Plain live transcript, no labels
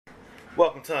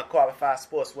Welcome to Unqualified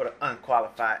Sports, where the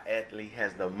unqualified athlete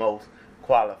has the most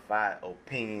qualified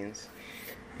opinions.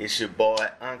 It's your boy,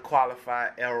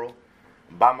 Unqualified Errol.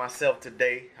 By myself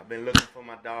today. I've been looking for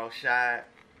my dog, Shad.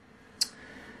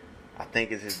 I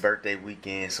think it's his birthday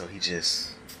weekend, so he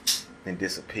just been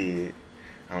disappeared.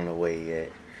 I don't know where he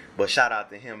at. But shout out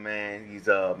to him, man. He's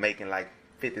making like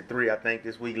 53, I think,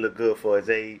 this week. Look good for his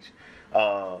age.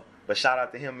 But shout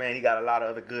out to him, man. He got a lot of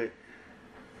other good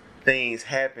things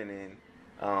happening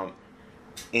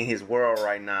in his world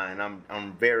right now, and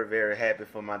I'm very, very happy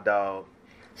for my dog.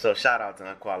 So shout out to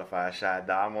Unqualified Shot,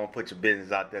 dog. I won't put your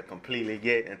business out there completely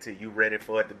yet until you ready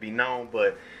for it to be known,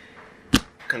 but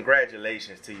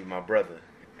congratulations to you, my brother,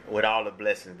 with all the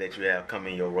blessings that you have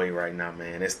coming your way right now,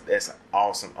 man. That's an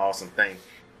awesome thing.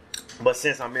 But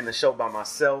since I'm in the show by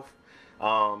myself,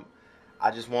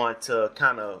 I just wanted to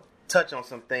kind of touch on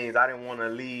some things. I didn't want to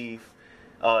leave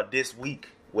this week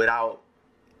without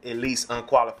at least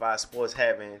Unqualified Sports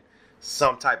having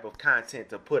some type of content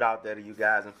to put out there to you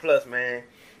guys. And plus, man,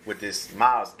 with this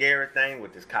Myles Garrett thing,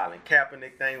 with this Colin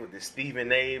Kaepernick thing, with this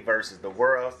Stephen A versus the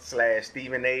world /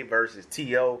 Stephen A versus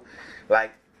T.O.,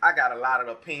 like, I got a lot of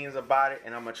opinions about it,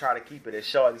 and I'm going to try to keep it as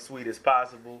short and sweet as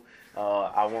possible.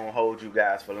 I won't hold you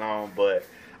guys for long, but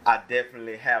I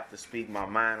definitely have to speak my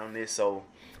mind on this. So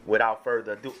without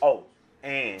further ado,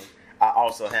 and I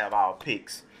also have our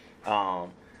picks.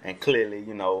 And clearly,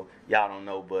 y'all don't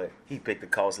know, but he picked the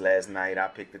Colts last night. I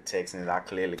picked the Texans. I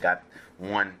clearly got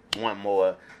one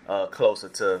more closer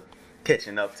to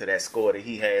catching up to that score that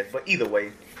he has. But either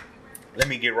way, let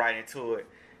me get right into it.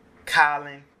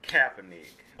 Colin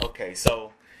Kaepernick. Okay,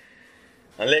 so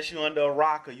unless you're under a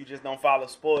rock or you just don't follow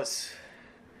sports,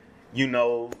 you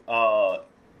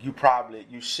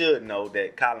should know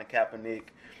that Colin Kaepernick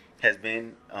has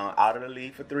been out of the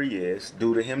league for 3 years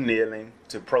due to him kneeling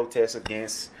to protest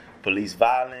against police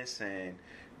violence and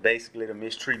basically the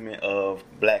mistreatment of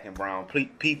black and brown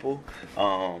people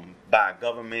by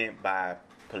government, by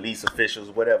police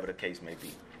officials, whatever the case may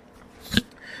be.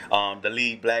 The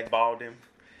league blackballed him,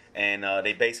 and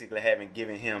they basically haven't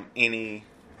given him any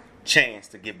chance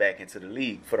to get back into the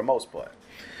league for the most part.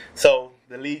 So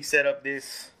the league set up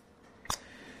this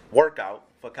workout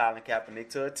for Colin Kaepernick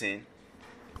to attend.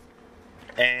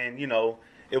 And,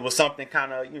 it was something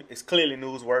kind of, it's clearly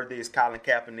newsworthy. It's Colin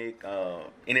Kaepernick.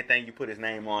 Anything you put his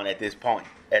name on at this point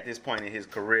in his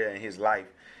career and his life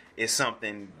is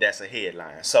something that's a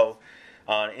headline. So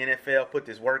the NFL put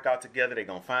this workout together. They're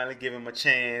going to finally give him a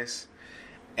chance.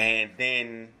 And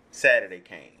then Saturday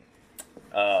came.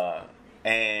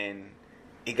 And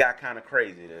it got kind of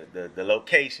crazy. The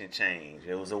location changed.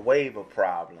 It was a waiver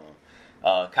problem.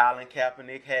 Colin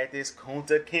Kaepernick had this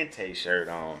Kunta Kinte shirt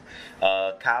on.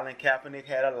 Colin Kaepernick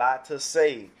had a lot to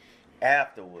say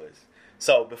afterwards.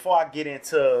 So before I get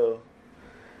into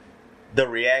the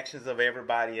reactions of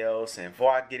everybody else, and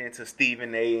before I get into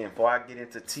Stephen A, and before I get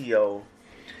into T.O.,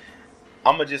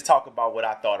 I'm going to just talk about what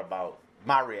I thought about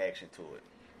my reaction to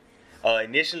it.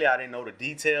 Initially, I didn't know the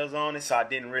details on it, so I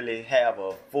didn't really have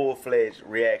a full-fledged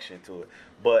reaction to it.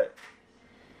 But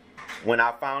when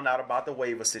I found out about the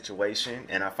waiver situation,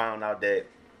 and I found out that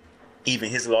even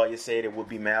his lawyer said it would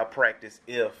be malpractice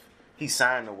if he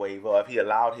signed the waiver, or if he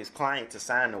allowed his client to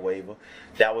sign the waiver,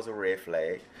 that was a red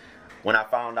flag. When I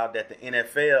found out that the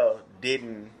NFL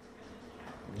didn't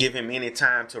give him any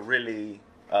time to really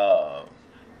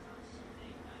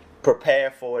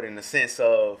prepare for it, in the sense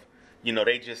of,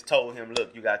 they just told him,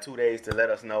 look, you got 2 days to let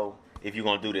us know if you're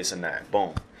going to do this or not.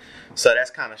 Boom. So that's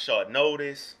kind of short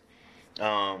notice.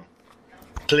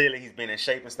 Clearly he's been in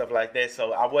shape and stuff like that,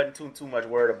 so I wasn't too much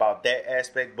worried about that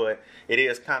aspect, but it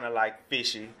is kind of like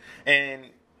fishy. And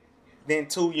then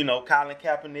too, Colin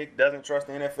Kaepernick doesn't trust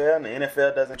the NFL, and the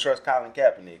NFL doesn't trust Colin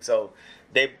Kaepernick. So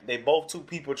they both two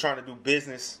people trying to do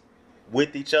business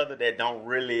with each other that don't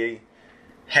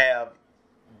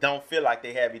feel like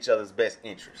they have each other's best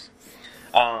interests.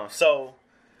 So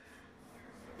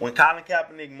when Colin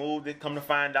Kaepernick moved it, come to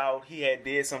find out he had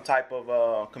did some type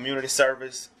of community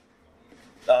service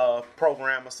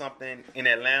program or something in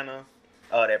Atlanta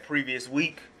that previous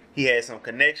week. He had some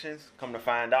connections. Come to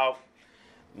find out,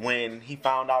 when he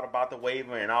found out about the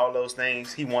waiver and all those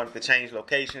things, he wanted to change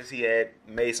locations. He had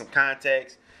made some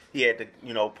contacts. He had to,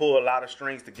 pull a lot of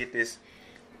strings to get this,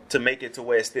 to make it to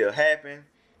where it still happened.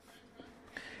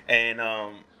 And,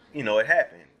 it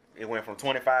happened. It went from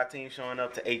 25 teams showing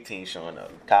up to 18 showing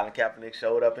up. Colin Kaepernick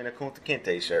showed up in a Kunta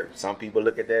Kinte shirt. Some people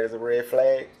look at that as a red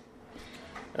flag.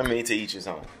 I mean, to each his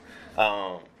own.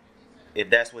 If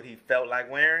that's what he felt like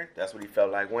wearing, that's what he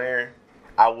felt like wearing.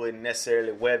 I wouldn't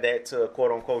necessarily wear that to a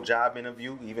quote unquote job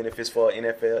interview, even if it's for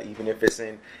NFL, even if it's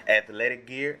in athletic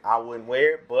gear. I wouldn't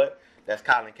wear it, but that's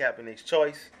Colin Kaepernick's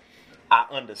choice. I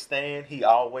understand. He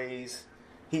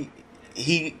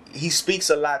he speaks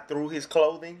a lot through his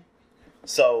clothing,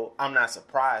 so I'm not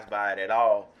surprised by it at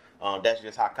all. That's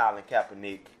just how Colin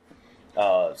Kaepernick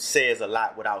says a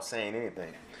lot without saying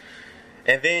anything.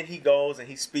 And then he goes and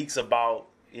he speaks about,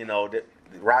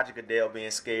 Roger Goodell being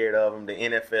scared of him, the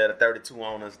NFL, the 32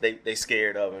 owners, they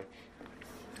scared of him.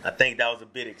 I think that was a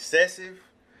bit excessive.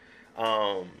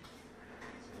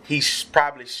 He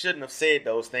probably shouldn't have said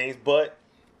those things, but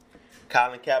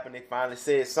Colin Kaepernick finally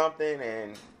said something,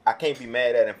 and I can't be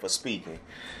mad at him for speaking.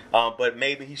 But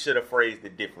maybe he should have phrased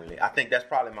it differently. I think that's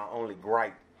probably my only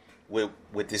gripe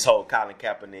with this whole Colin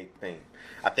Kaepernick thing.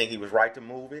 I think he was right to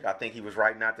move it. I think he was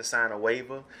right not to sign a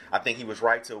waiver. I think he was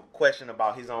right to question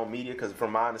about his own media, because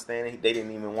from my understanding, they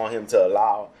didn't even want him to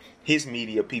allow his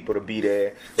media people to be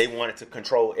there. They wanted to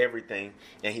control everything,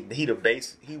 and he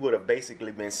would have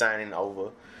basically been signing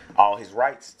over all his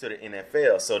rights to the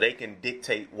NFL so they can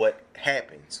dictate what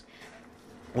happens,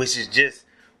 which is just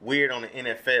weird on the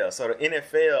NFL. So the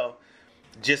NFL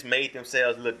just made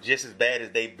themselves look just as bad as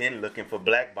they've been looking for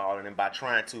blackballing, and by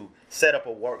trying to set up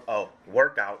a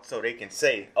workout so they can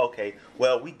say, okay,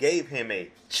 well, we gave him a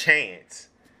chance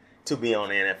to be on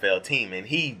the NFL team and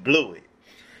he blew it.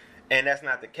 And that's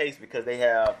not the case, because they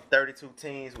have 32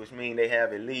 teams, which means they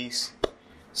have at least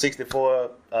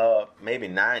 64, maybe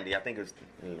 90. I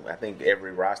think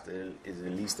every roster is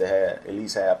at least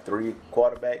have 3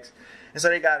 quarterbacks, and so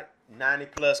they got 90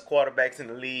 plus quarterbacks in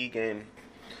the league, and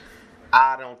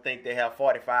I don't think they have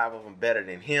 45 of them better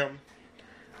than him.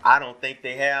 I don't think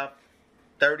they have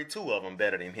 32 of them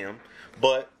better than him.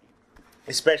 But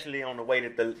especially on the way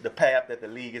that the path that the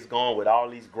league is going, with all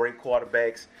these great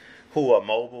quarterbacks who are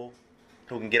mobile,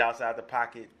 who can get outside the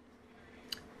pocket,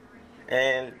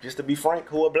 and just to be frank,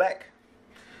 who are black.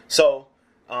 So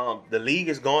the league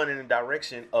is going in the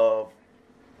direction of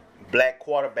black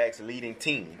quarterbacks leading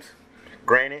teams.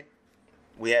 Granted,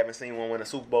 we haven't seen one win a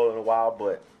Super Bowl in a while,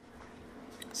 but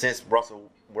since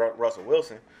Russell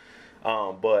Wilson,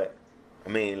 but I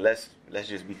mean, let's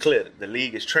just be clear. The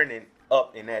league is trending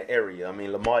up in that area. I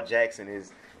mean, Lamar Jackson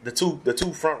is the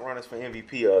two front runners for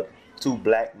MVP are 2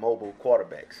 black mobile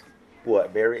quarterbacks who are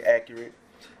very accurate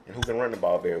and who can run the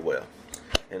ball very well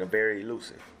and are very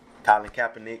elusive. Colin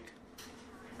Kaepernick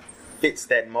fits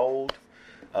that mold.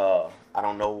 I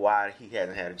don't know why he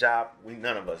hasn't had a job.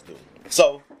 None of us do.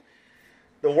 So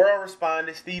the world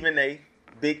responded. Stephen A.,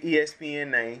 big ESPN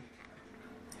name,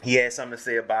 he had something to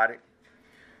say about it.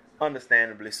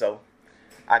 Understandably so.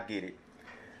 I get it.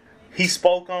 He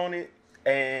spoke on it,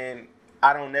 and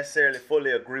I don't necessarily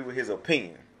fully agree with his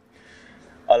opinion.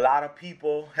 A lot of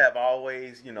people have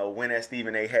always, went at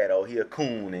Stephen A. Head, he a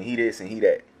coon, and he this and he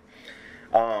that.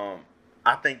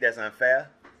 I think that's unfair.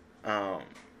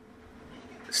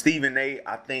 Stephen A.,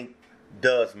 I think,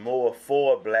 does more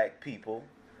for black people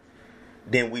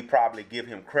than we probably give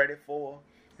him credit for.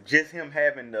 Just him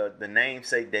having the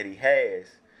namesake that he has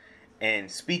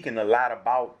and speaking a lot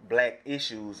about black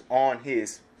issues on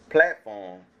his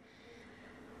platform,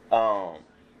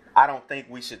 I don't think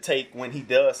we should take, when he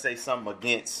does say something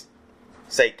against,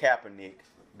 say, Kaepernick,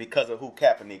 because of who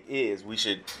Kaepernick is, we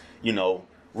should,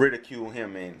 ridicule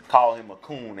him and call him a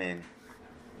coon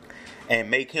and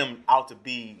make him out to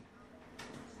be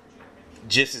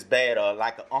just as bad or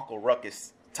like an Uncle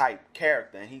Ruckus type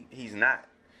character, and he's not.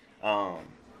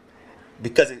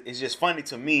 Because it's just funny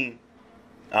to me,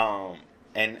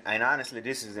 and honestly,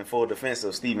 this is in full defense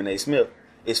of Stephen A. Smith.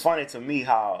 It's funny to me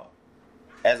how,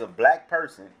 as a black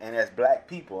person and as black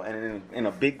people, and in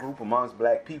a big group amongst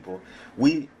black people,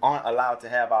 we aren't allowed to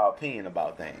have our opinion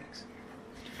about things.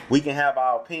 We can have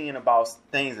our opinion about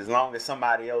things as long as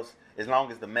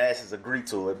the masses agree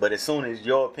to it. But as soon as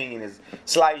your opinion is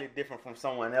slightly different from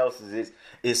someone else's,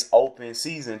 it's open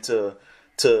season to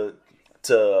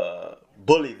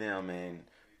bully them and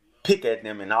pick at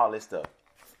them and all this stuff.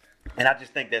 And I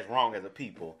just think that's wrong as a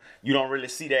people. You don't really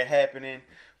see that happening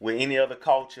with any other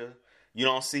culture. You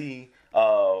don't see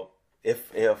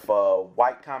if a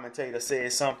white commentator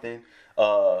says something,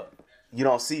 you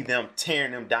don't see them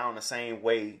tearing them down the same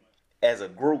way as a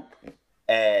group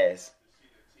as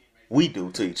we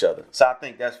do to each other. So I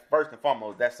think that's, first and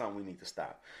foremost, that's something we need to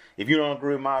stop. If you don't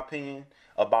agree with my opinion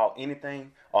about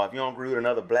anything, or if you don't agree with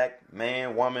another black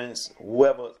man, woman's,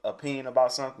 whoever's opinion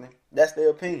about something, that's their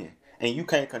opinion. And you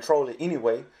can't control it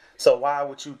anyway. So why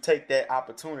would you take that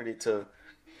opportunity to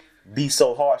be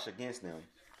so harsh against them?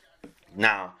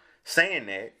 Now, saying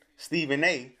that, Stephen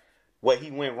A., what he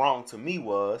went wrong to me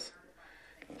was,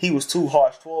 he was too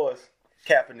harsh towards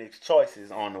Kaepernick's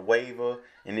choices on the waiver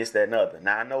and this, that, and other.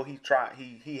 Now I know he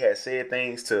had said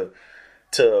things to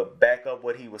back up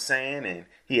what he was saying, and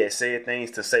he had said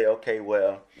things to say, okay,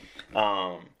 well,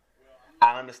 I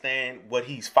understand what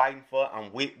he's fighting for.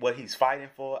 I'm with what he's fighting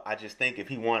for. I just think if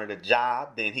he wanted a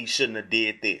job, then he shouldn't have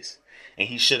did this, and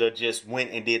he should have just went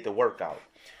and did the workout.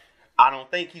 I don't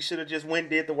think he should have just went and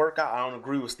did the workout. I don't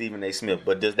agree with Stephen A. Smith,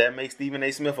 but does that make Stephen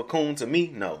A. Smith a coon to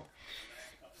me? No.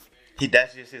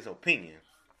 That's just his opinion.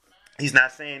 He's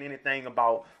not saying anything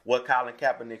about what Colin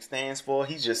Kaepernick stands for.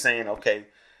 He's just saying, okay,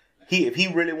 if he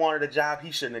really wanted a job,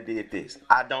 he shouldn't have did this.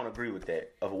 I don't agree with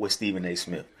that with Stephen A.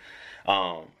 Smith.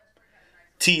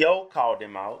 T.O. called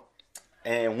him out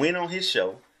and went on his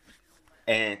show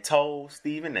and told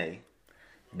Stephen A.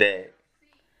 that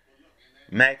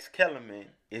Max Kellerman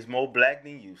is more black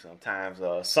than you sometimes,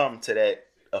 or something to that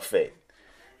effect.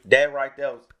 That right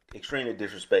there was extremely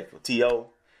disrespectful. T.O.,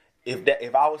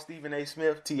 if I was Stephen A.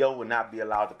 Smith, T.O. would not be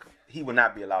allowed to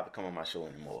come on my show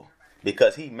anymore,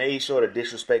 because he made sure to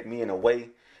disrespect me in a way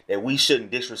that we shouldn't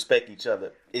disrespect each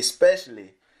other,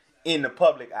 especially in the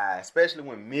public eye, especially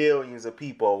when millions of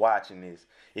people are watching this.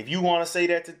 If you want to say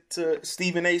that to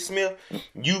Stephen A. Smith,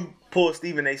 you pull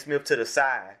Stephen A. Smith to the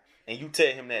side and you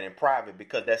tell him that in private,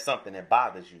 because that's something that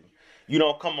bothers you. You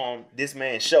don't come on this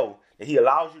man's show that he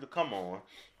allows you to come on,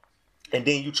 and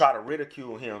then you try to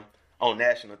ridicule him on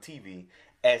national TV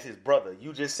as his brother.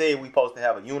 You just said we supposed to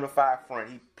have a unified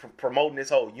front. He promoting this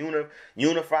whole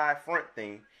unified front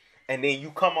thing, and then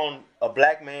you come on a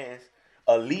black man's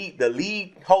the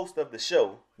lead host of the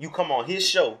show. You come on his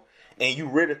show and you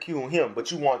ridicule him, but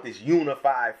you want this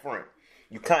unified front.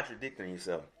 You contradicting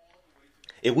yourself.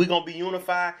 If we're gonna be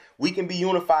unified, we can be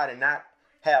unified and not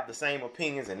have the same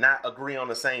opinions and not agree on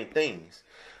the same things.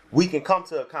 We can come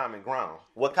to a common ground.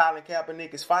 What Colin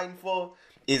Kaepernick is fighting for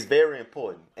is very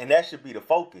important, and that should be the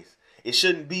focus. It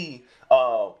shouldn't be,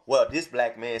 well, this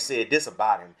black man said this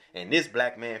about him, and this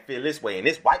black man feel this way, and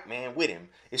this white man with him.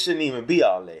 It shouldn't even be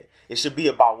all that. It should be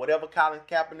about whatever Colin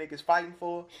Kaepernick is fighting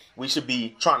for. We should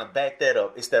be trying to back that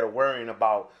up instead of worrying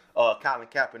about Colin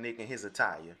Kaepernick and his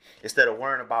attire, instead of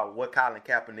worrying about what Colin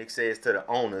Kaepernick says to the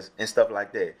owners and stuff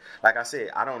like that. Like I said,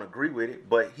 I don't agree with it,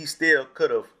 but he still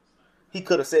could have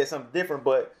said something different,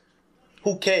 but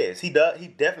who cares? He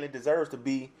definitely deserves to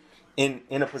be in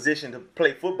a position to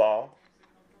play football.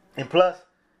 And plus,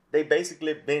 they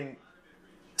basically been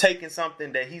taking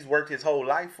something that he's worked his whole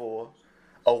life for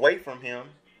away from him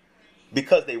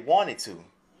because they wanted to.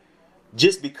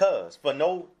 Just because, for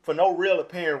no real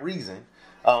apparent reason.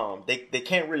 They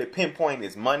can't really pinpoint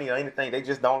his money or anything. They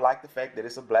just don't like the fact that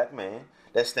it's a black man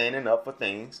that's standing up for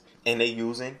things, and he's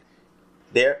using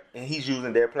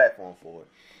their platform for it.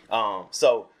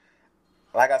 So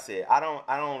like I said, I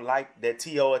don't like that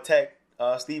T.O. attacked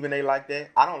Stephen A. like that.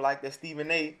 I don't like that Stephen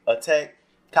A. attacked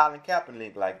Colin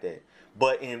Kaepernick like that.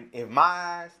 But in my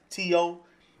eyes, T.O.,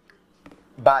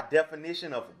 by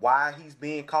definition of why he's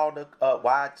being called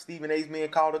why Stephen A. is being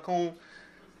called a coon,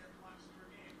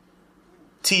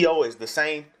 T.O. is the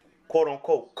same quote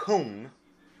unquote coon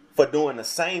for doing the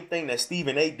same thing that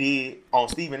Stephen A. did on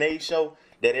Stephen A.'s show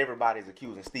that everybody's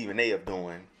accusing Stephen A. of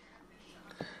doing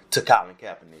to Colin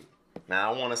Kaepernick.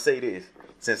 Now, I want to say this,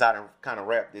 since I kind of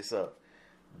wrapped this up.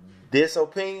 This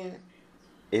opinion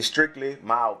is strictly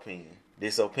my opinion.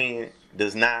 This opinion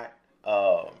does not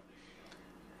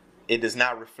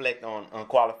reflect on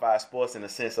unqualified sports in the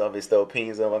sense of it's the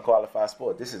opinions of unqualified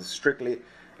sports. This is strictly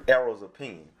Arrow's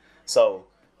opinion. So,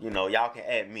 y'all can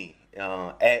add me,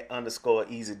 at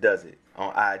 _EasyDoesIt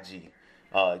on IG,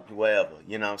 wherever.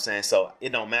 You know what I'm saying? So, it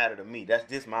don't matter to me. That's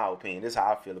just my opinion. This is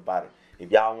how I feel about it.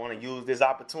 If y'all want to use this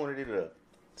opportunity to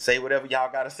say whatever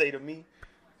y'all got to say to me,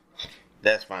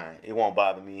 that's fine. It won't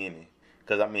bother me any.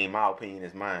 Because, my opinion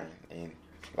is mine. And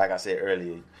like I said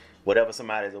earlier, whatever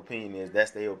somebody's opinion is, that's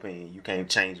their opinion. You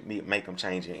can't make them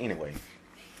change it anyway.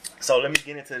 So let me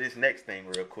get into this next thing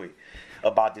real quick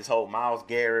about this whole Myles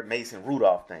Garrett, Mason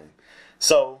Rudolph thing.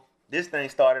 So this thing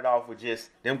started off with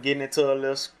just them getting into a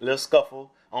little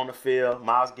scuffle on the field.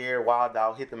 Myles Garrett wild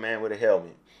out, hit the man with a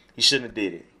helmet. He shouldn't have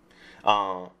did it.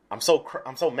 I'm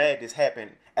so mad this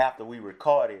happened after we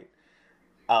recorded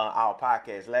our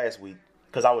podcast last week,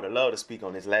 because I would have loved to speak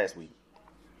on this last week.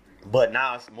 But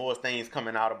now it's more things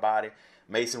coming out about it.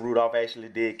 Mason Rudolph actually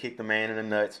did kick the man in the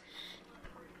nuts.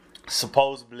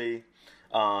 Supposedly,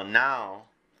 now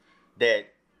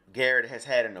that Garrett has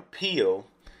had an appeal,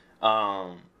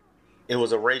 it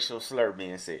was a racial slur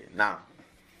being said. Now,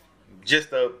 just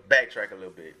to backtrack a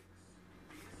little bit.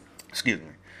 Excuse me.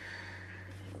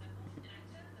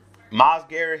 Myles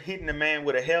Garrett hitting the man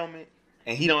with a helmet,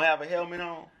 and he don't have a helmet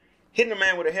on. hitting a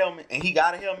man with a helmet and he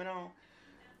got a helmet on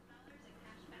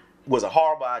was a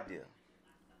horrible idea.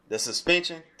 The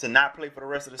suspension to not play for the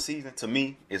rest of the season, to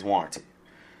me, is warranted.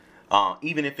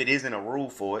 Even if it isn't a rule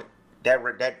for it,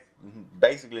 that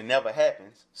basically never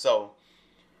happens. So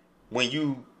when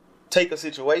you take a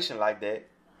situation like that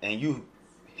and you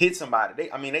hit somebody,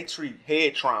 they treat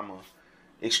head trauma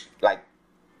like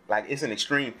it's an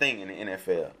extreme thing in the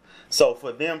NFL. So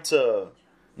for them to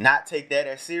not take that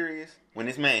as serious when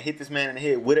this man hit this man in the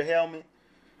head with a helmet,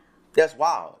 that's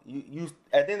wild. You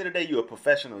at the end of the day, you're a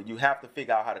professional. You have to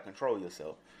figure out how to control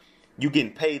yourself. You're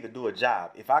getting paid to do a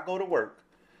job. If I go to work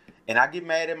and I get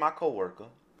mad at my coworker,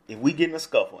 if we get in a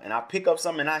scuffle and I pick up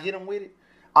something and I hit him with it,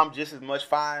 I'm just as much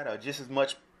fired or just as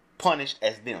much punished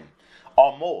as them,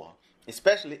 or more,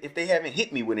 especially if they haven't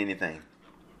hit me with anything.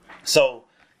 So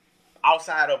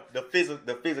outside of the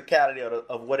physicality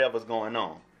of whatever's going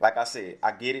on, like I said,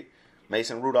 I get it.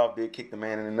 Mason Rudolph did kick the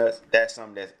man in the nuts. That's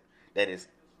something that is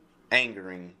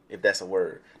angering, if that's a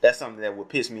word. That's something that would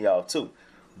piss me off too.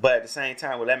 But at the same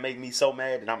time, will that make me so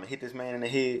mad that I'm gonna hit this man in the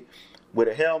head with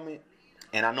a helmet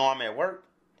and I know I'm at work?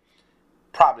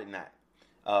 Probably not.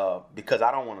 Because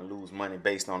I don't want to lose money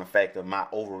based on the fact of my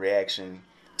overreaction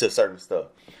to certain stuff.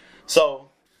 So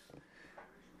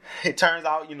it turns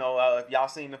out, if y'all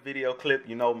seen the video clip,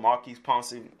 Marquise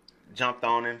Pouncey jumped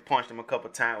on him, punched him a couple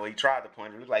times. Well, he tried to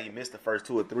punch him. It looked like he missed the first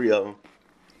 2 or 3 of them.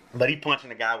 But he punching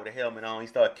the guy with a helmet on. He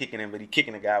started kicking him, but he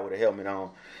kicking the guy with a helmet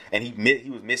on. And he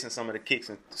was missing some of the kicks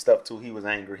and stuff too. He was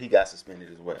angry. He got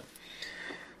suspended as well.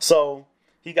 So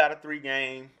he got a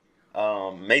 3-game.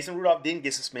 Mason Rudolph didn't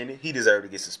get suspended. He deserved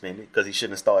to get suspended because he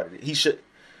shouldn't have started it. He should.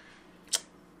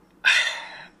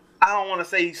 I don't want to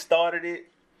say he started it.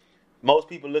 Most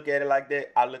people look at it like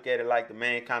that. I look at it like the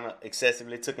man kind of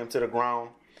excessively took him to the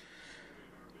ground.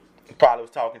 He probably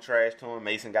was talking trash to him.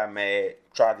 Mason got mad,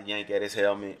 tried to yank at his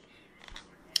helmet.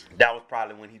 That was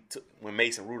probably when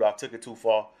Mason Rudolph took it too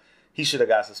far. He should have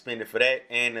got suspended for that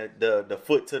and the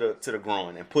foot to the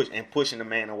groin and pushing the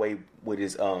man away with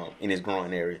his in his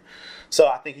groin area. So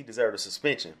I think he deserved a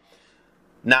suspension.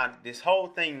 Now this whole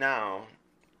thing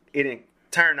it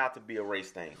turned out to be a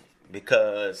race thing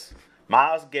because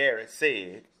Myles Garrett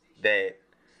said that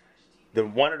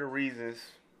one of the reasons,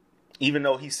 even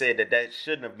though he said that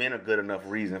shouldn't have been a good enough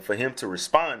reason for him to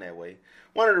respond that way,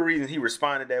 one of the reasons he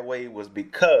responded that way was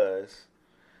because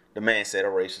the man said a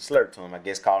racial slur to him. I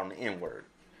guess called him the N-word.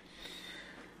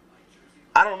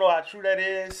 I don't know how true that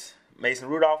is. Mason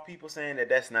Rudolph people saying that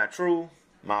that's not true.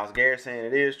 Myles Garrett saying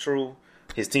it is true.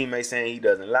 His teammates saying he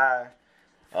doesn't lie.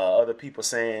 Other people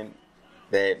saying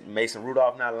that Mason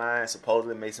Rudolph not lying.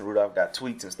 Supposedly Mason Rudolph got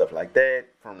tweets and stuff like that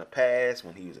from the past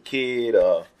when he was a kid.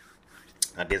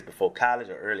 I guess before college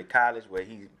or early college where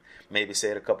he maybe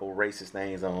said a couple of racist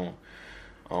things on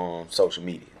social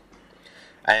media.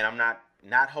 And I'm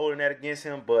not holding that against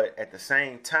him, but at the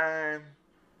same time,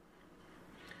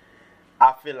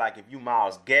 I feel like if you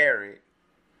Myles Garrett,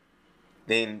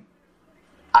 then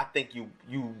I think you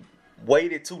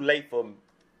waited too late for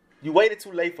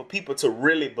people to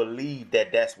really believe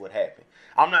that that's what happened.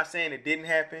 I'm not saying it didn't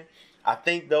happen. I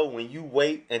think though when you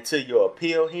wait until your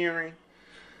appeal hearing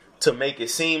to make it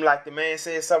seem like the man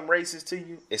said something racist to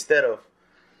you, instead of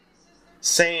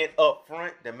saying up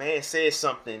front the man said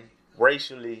something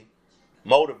racially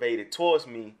motivated towards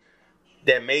me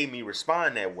that made me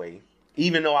respond that way,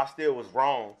 even though I still was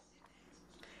wrong,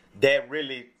 that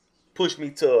really pushed me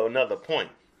to another point.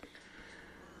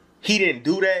 He didn't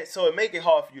do that, so it make it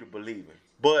hard for you to believe him.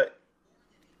 But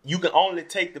you can only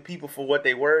take the people for what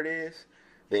their word is.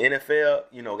 The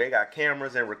NFL, they got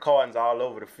cameras and recordings all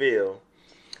over the field.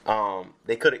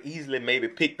 They could have easily maybe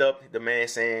picked up the man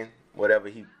saying whatever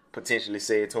he potentially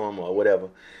said to him or whatever.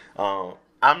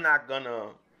 I'm not gonna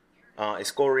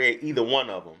excoriate either one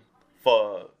of them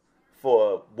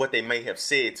for what they may have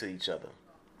said to each other,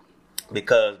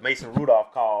 because Mason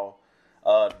Rudolph called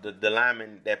the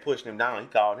lineman that pushed him down, he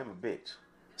called him a bitch.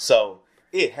 So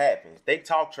it happens. They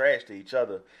talk trash to each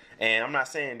other, and I'm not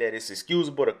saying that it's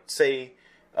excusable to say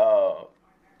call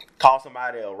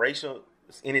somebody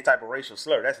any type of racial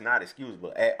slur. That's not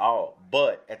excusable at all.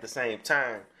 But at the same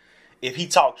time, if he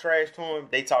talked trash to him,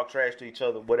 they talk trash to each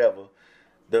other, whatever.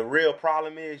 The real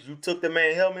problem is you took the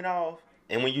man's helmet off,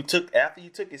 and after you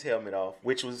took his helmet off,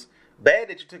 which was bad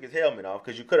that you took his helmet off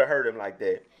because you could have hurt him like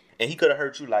that, and he could have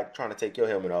hurt you like trying to take your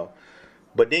helmet off.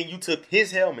 But then you took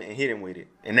his helmet and hit him with it,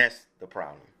 and that's the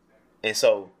problem. And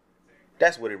so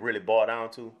that's what it really boiled down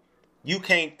to. You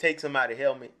can't take somebody's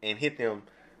helmet and hit them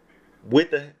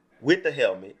with the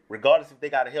helmet, regardless if they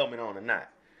got a helmet on or not.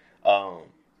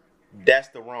 That's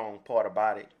the wrong part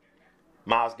about it.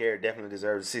 Myles Garrett definitely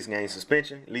deserves a 6-game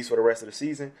suspension, at least for the rest of the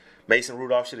season. Mason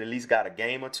Rudolph should at least got a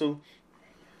game or two.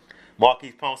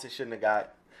 Marquise Pouncey shouldn't have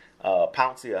got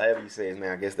Pouncey, or however you say his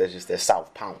name. I guess that's just that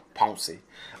South Pouncey.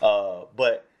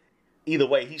 But either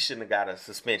way, he shouldn't have got a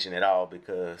suspension at all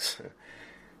because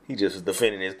he just was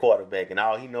defending his quarterback, and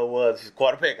all he know was his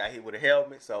quarterback got hit with a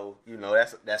helmet. So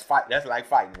that's like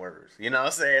fighting words. You know what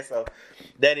I'm saying? So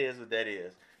that is what that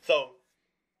is. So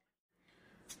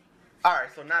all right.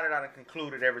 So now that I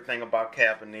concluded everything about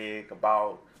Kaepernick,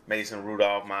 about Mason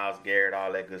Rudolph, Myles Garrett,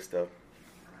 all that good stuff,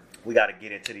 we got to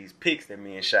get into these picks that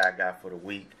me and Shy got for the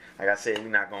week. Like I said, we're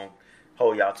not going to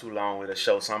hold y'all too long with the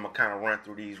show, so I'm going to kind of run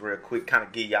through these real quick, kind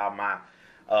of give y'all my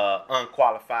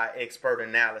unqualified expert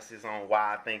analysis on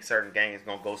why I think certain games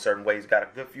going to go certain ways. Got a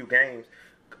good few games,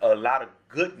 a lot of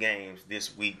good games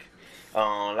this week.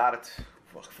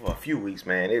 For a few weeks,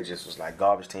 man, it just was like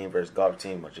garbage team versus garbage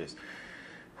team, or just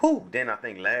who? Then I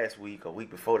think last week or week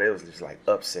before that, it was just like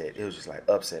upset. It was just like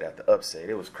upset after upset.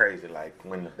 It was crazy. Like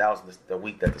when that was the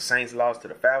week that the Saints lost to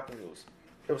the Falcons,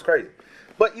 it was crazy.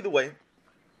 But either way,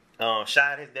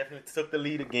 Shad has definitely took the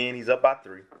lead again. He's up by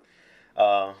 3.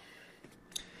 I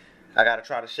got to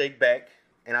try to shake back,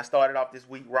 and I started off this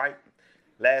week right.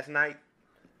 Last night,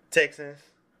 Texans,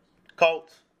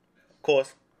 Colts. Of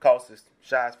course, Colts is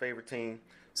Shad's favorite team.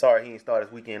 Sorry, he didn't start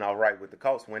his weekend off right with the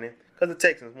Colts winning because the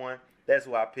Texans won. That's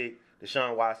who I picked.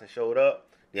 Deshaun Watson showed up.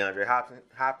 DeAndre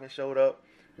Hopkins showed up.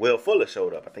 Will Fuller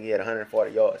showed up. I think he had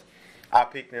 140 yards. I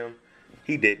picked him.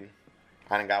 He didn't.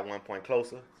 I done got 1 point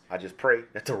closer. I just pray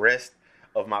that the rest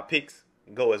of my picks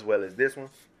go as well as this one.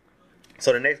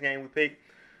 So the next game we picked,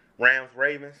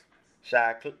 Rams-Ravens.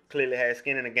 Shai clearly had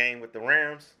skin in the game with the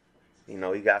Rams. You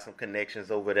know, he got some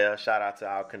connections over there. Shout out to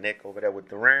our connect over there with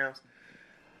the Rams.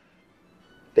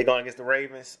 They're going against the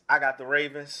Ravens. I got the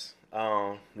Ravens.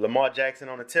 Lamar Jackson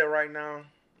on the tail right now.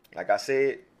 Like I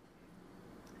said,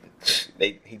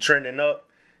 he trending up.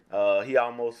 He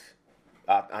almost,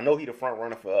 I know he the front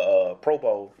runner for Pro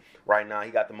Bowl right now.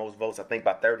 He got the most votes, I think,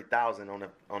 by 30,000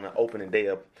 on the opening day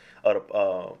of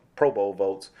the Pro Bowl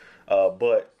votes.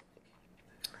 But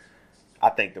I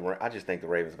just think the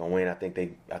Ravens gonna win. I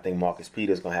think Marcus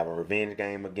Peters gonna have a revenge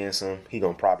game against him. He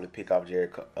gonna probably pick off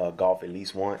Jared Goff at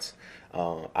least once.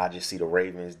 I just see the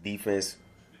Ravens defense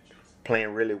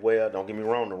playing really well. Don't get me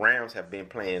wrong, the Rams have been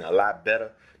playing a lot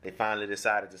better. They finally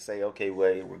decided to say, okay,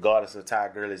 well, regardless of Ty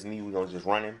Gurley's knee, we're gonna just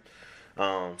run him.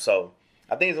 So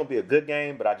I think it's gonna be a good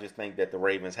game, but I just think that the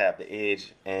Ravens have the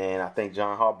edge, and I think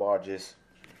John Harbaugh just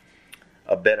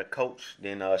a better coach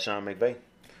than Sean McVay,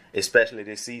 especially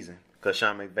this season, because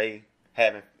Sean McVay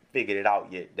haven't figured it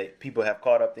out yet. People have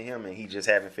caught up to him, and he just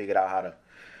haven't figured out how to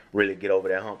really get over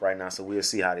that hump right now. So we'll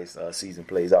see how this season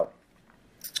plays out.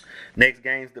 Next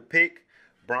game's the pick,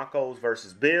 Broncos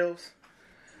versus Bills.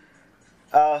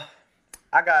 I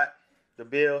got the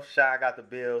Bills. Shy got the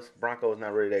Bills. Broncos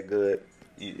not really that good.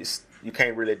 You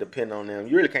can't really depend on them.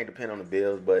 You really can't depend on the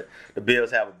Bills, but the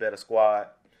Bills have a better squad.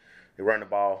 They run the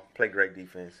ball, play great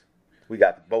defense. We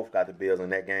both got the Bills in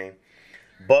that game.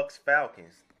 Bucks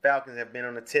Falcons. Falcons have been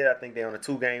on the tear. I think they're on a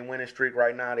 2-game winning streak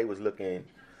right now. They was looking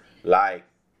like,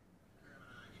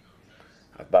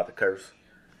 I was about to curse,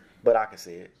 but I can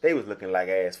see it. They was looking like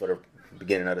ass for the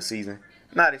beginning of the season.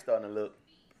 Now they starting to look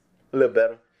a little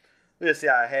better. We'll see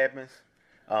how it happens.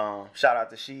 Shout out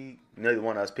to Sheed. Neither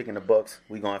one of us picking the Bucks.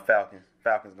 We going Falcons.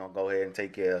 Falcons gonna go ahead and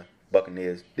take care of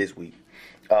Buccaneers this week.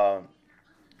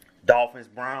 Dolphins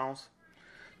Browns.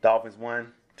 Dolphins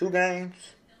won 2 games.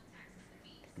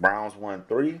 Browns won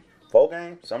 3, 4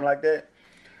 games, something like that.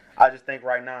 I just think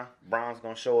right now Browns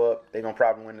gonna show up. They're gonna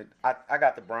probably win it. I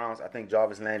got the Browns. I think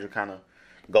Jarvis Landry kind of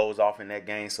goes off in that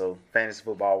game. So fantasy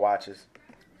football watchers,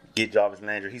 get Jarvis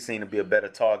Landry. He seemed to be a better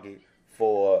target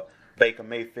for Baker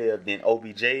Mayfield than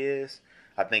OBJ is.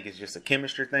 I think it's just a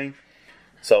chemistry thing.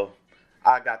 So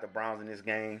I got the Browns in this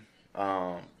game.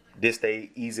 This the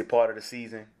easy part of the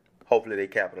season. Hopefully they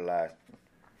capitalize.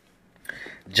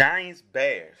 Giants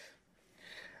Bears.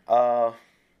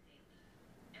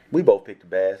 We both picked the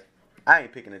Bears. I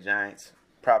ain't picking the Giants.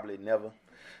 Probably never.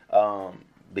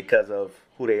 Because of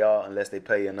who they are, unless they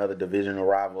play another divisional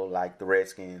rival like the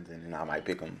Redskins, and then I might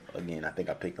pick them again. I think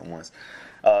I picked them once.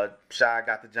 Shy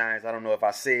got the Giants. I don't know if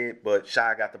I said, but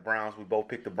Shy got the Browns. We both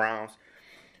picked the Browns.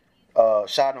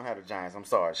 Shy don't have the Giants. I'm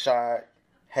sorry. Shy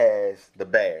has the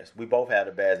Bears. We both have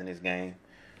the Bears in this game.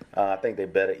 I think they're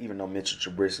better, even though Mitchell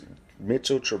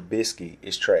Trubisky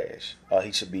is trash.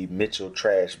 He should be Mitchell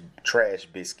Trash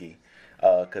Bisky,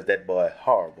 because that boy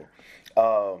horrible.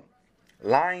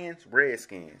 Lions,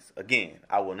 Redskins. Again,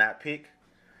 I will not pick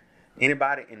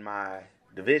anybody in my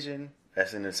division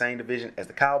that's in the same division as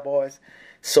the Cowboys.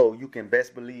 So you can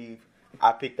best believe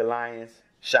I picked the Lions.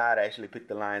 Shad actually picked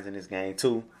the Lions in this game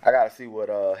too. I gotta see what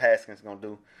Haskins gonna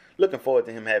do. Looking forward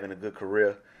to him having a good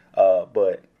career,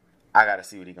 but I gotta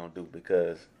see what he gonna do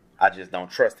because I just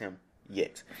don't trust him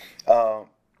yet.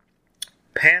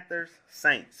 Panthers,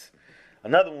 Saints.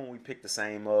 Another one we picked the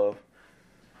same of.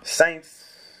 Saints,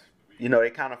 you know, they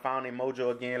kind of found their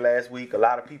mojo again last week. A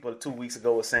lot of people 2 weeks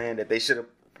ago were saying that they should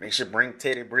bring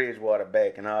Teddy Bridgewater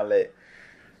back and all that.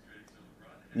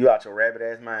 You out your rabbit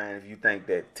ass mind if you think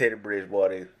that Teddy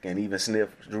Bridgewater can even sniff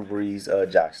Drew Brees'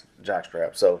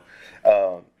 jockstrap. So,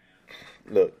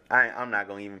 look, I'm not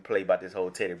gonna even play about this whole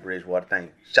Teddy Bridgewater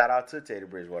thing. Shout out to Teddy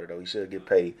Bridgewater though; he should get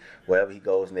paid wherever he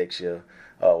goes next year,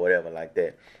 or whatever like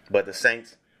that. But the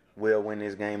Saints will win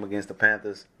this game against the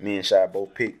Panthers. Me and Shy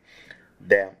both picked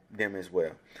them as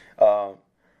well.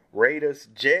 Raiders,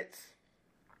 Jets.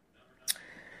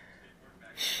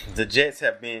 The Jets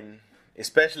have been,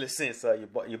 especially since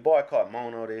your boy caught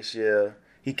mono this year.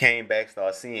 He came back,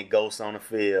 started seeing ghosts on the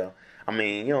field. I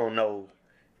mean, you don't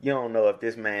know if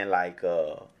this man like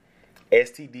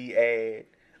STD ad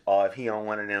or if he on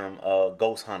one of them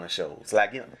ghost hunter shows.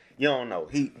 Like you don't know.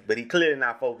 But he clearly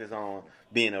not focused on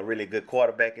being a really good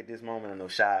quarterback at this moment. I know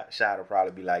Shad will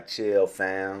probably be like, chill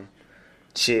fam,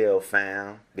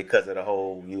 because of the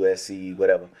whole USC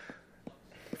whatever.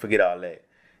 Forget all that.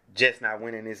 Jets not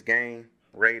winning this game.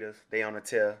 Raiders, they on the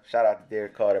tear. Shout out to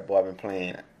Derek Carr. That boy been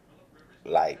playing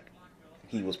like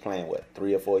he was playing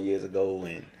 3 or 4 years ago,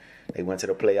 and they went to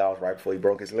the playoffs right before he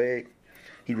broke his leg.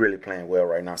 He really playing well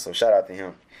right now, so shout out to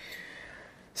him.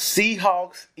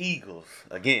 Seahawks, Eagles.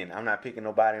 Again, I'm not picking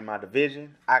nobody in my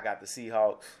division. I got the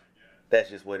Seahawks. That's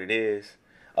just what it is.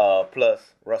 Plus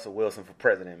Russell Wilson for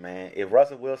president, man. If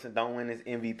Russell Wilson don't win his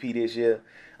MVP this year,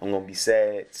 I'm gonna be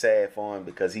sad for him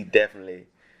because he definitely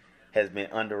has been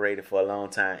underrated for a long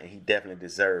time, and he definitely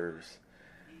deserves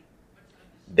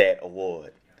that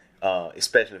award,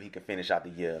 especially if he can finish out the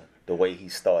year the way he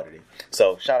started it.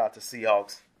 So shout out to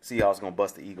Seahawks. Seahawks gonna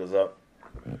bust the Eagles up.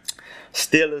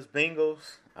 Steelers,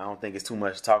 Bengals. I don't think it's too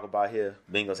much to talk about here.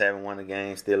 Bengals haven't won a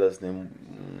game. Steelers,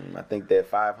 then I think they're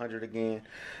 500 again.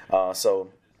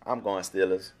 So I'm going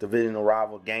Steelers. Divisional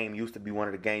rival game used to be one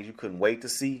of the games you couldn't wait to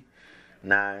see.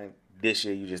 Now this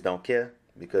year you just don't care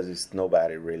because it's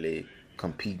nobody really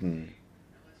competing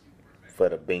for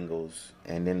the Bengals,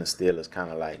 and then the Steelers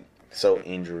kind of like so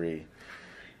injury.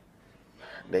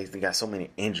 They got so many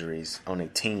injuries on their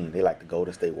team. They like the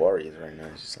Golden State Warriors right now.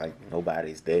 It's just like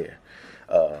nobody's there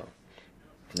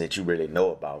that you really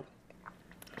know about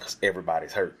because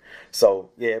everybody's hurt. So,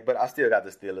 yeah, but I still got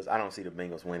the Steelers. I don't see the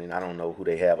Bengals winning. I don't know who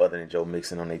they have other than Joe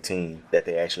Mixon on their team that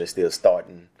they actually still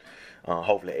starting.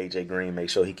 Hopefully A.J. Green make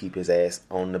sure he keep his ass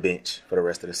on the bench for the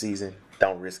rest of the season.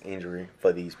 Don't risk injury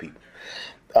for these people.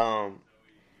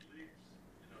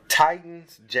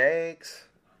 Titans, Jags.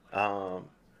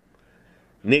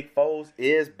 Nick Foles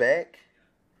is back.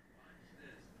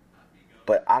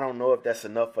 But I don't know if that's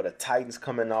enough for the Titans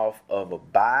coming off of a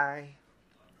bye.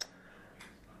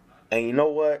 And you know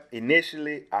what?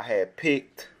 Initially, I had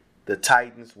picked the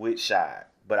Titans with Shad.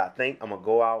 But I think I'm going to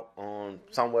go out on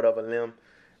somewhat of a limb.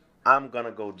 I'm going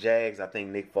to go Jags. I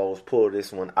think Nick Foles pulled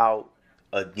this one out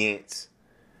against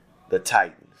the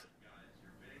Titans.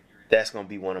 That's going to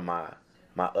be one of my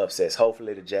upsets.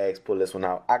 Hopefully the Jags pull this one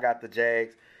out. I got the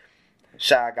Jags.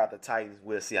 Shad got the Titans.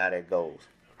 We'll see how that goes.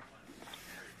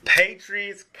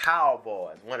 Patriots,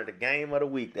 Cowboys. One of the game of the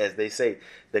week, as they say.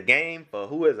 The game for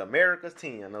who is America's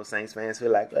team. I know Saints fans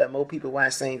feel like more people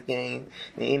watch Saints game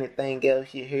than anything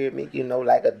else. You hear me,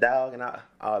 like a dog and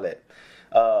all that.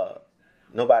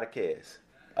 Nobody cares.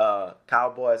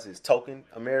 Cowboys is token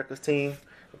America's team.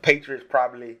 The Patriots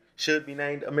probably should be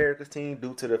named America's team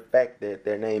due to the fact that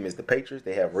their name is the Patriots.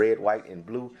 They have red, white, and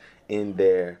blue in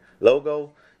their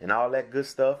logo and all that good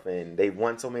stuff. And they've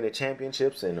won so many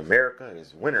championships, and America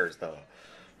is winners, the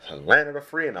land of the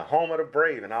free and the home of the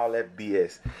brave and all that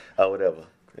BS or whatever.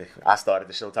 I started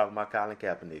the show talking about Colin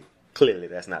Kaepernick. Clearly,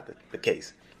 that's not the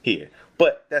case here.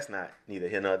 But that's not neither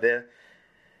here nor there.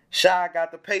 Shy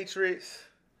got the Patriots.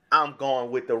 I'm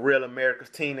going with the real America's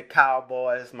team, the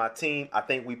Cowboys. My team. I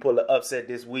think we pull an upset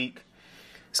this week.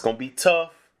 It's going to be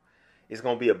tough. It's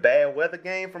going to be a bad weather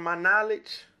game from my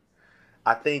knowledge.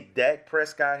 I think Dak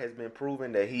Prescott has been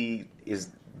proven that he is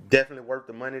definitely worth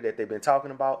the money that they've been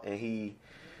talking about. And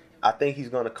I think he's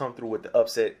going to come through with the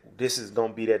upset. This is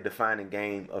going to be that defining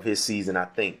game of his season, I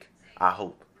think. I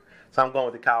hope. So I'm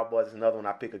going with the Cowboys. It's another one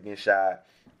I pick against Shad.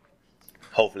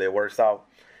 Hopefully it works out.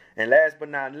 And last but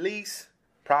not least,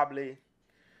 probably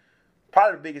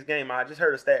the biggest game. I just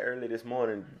heard a stat earlier this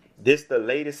morning This the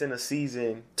latest in the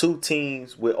season. Two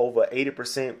teams with over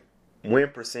 80% win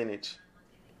percentage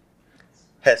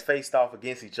has faced off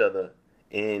against each other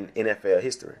in NFL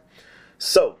history.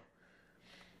 So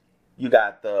you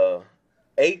got the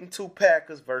 8-2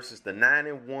 Packers versus the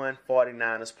 9-1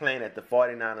 49ers playing at the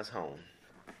 49ers home.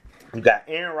 You got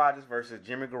Aaron Rodgers versus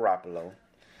Jimmy Garoppolo.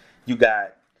 You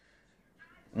got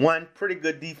one pretty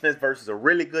good defense versus a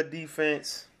really good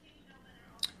defense.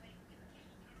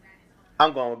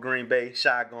 I'm going with Green Bay.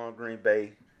 Shy going Green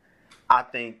Bay.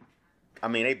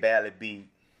 They barely beat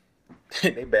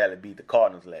the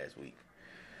Cardinals last week.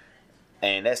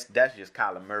 And that's just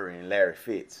Kyler Murray and Larry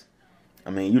Fitz.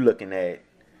 You're looking at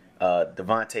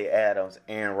Devontae Adams,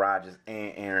 Aaron Rodgers,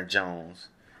 and Aaron Jones,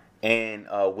 and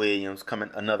Williams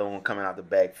another one coming out the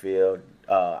backfield.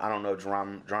 I don't know if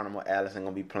Geronimo Allison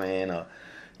gonna be playing,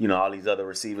 all these other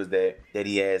receivers that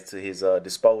he has to his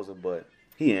disposal, but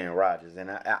he Aaron Rodgers,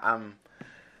 and I'm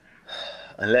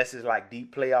unless it's like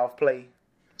deep playoff play,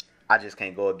 I just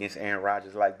can't go against Aaron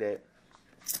Rodgers like that.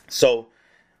 So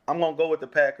I'm gonna go with the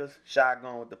Packers. Shy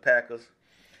going with the Packers.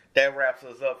 That wraps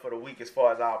us up for the week as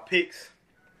far as our picks.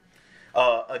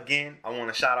 Again, I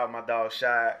want to shout out my dog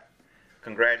Shy.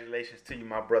 Congratulations to you,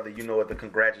 my brother. You know what the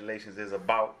congratulations is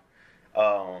about.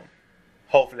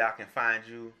 Hopefully I can find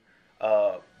you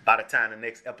by the time the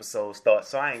next episode starts,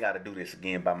 so I ain't got to do this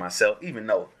again by myself, even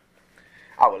though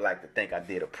I would like to think I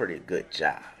did a pretty good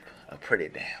job. A pretty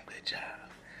damn good job.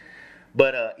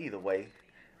 But either way,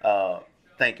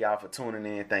 thank y'all for tuning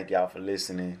in. Thank y'all for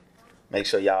listening. Make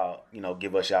sure y'all,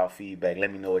 give us y'all feedback.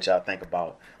 Let me know what y'all think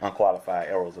about Unqualified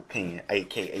Arrow's opinion,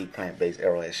 a.k.a. Plant-Based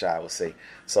Arrow, as Shy would say.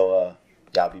 So,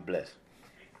 y'all be blessed.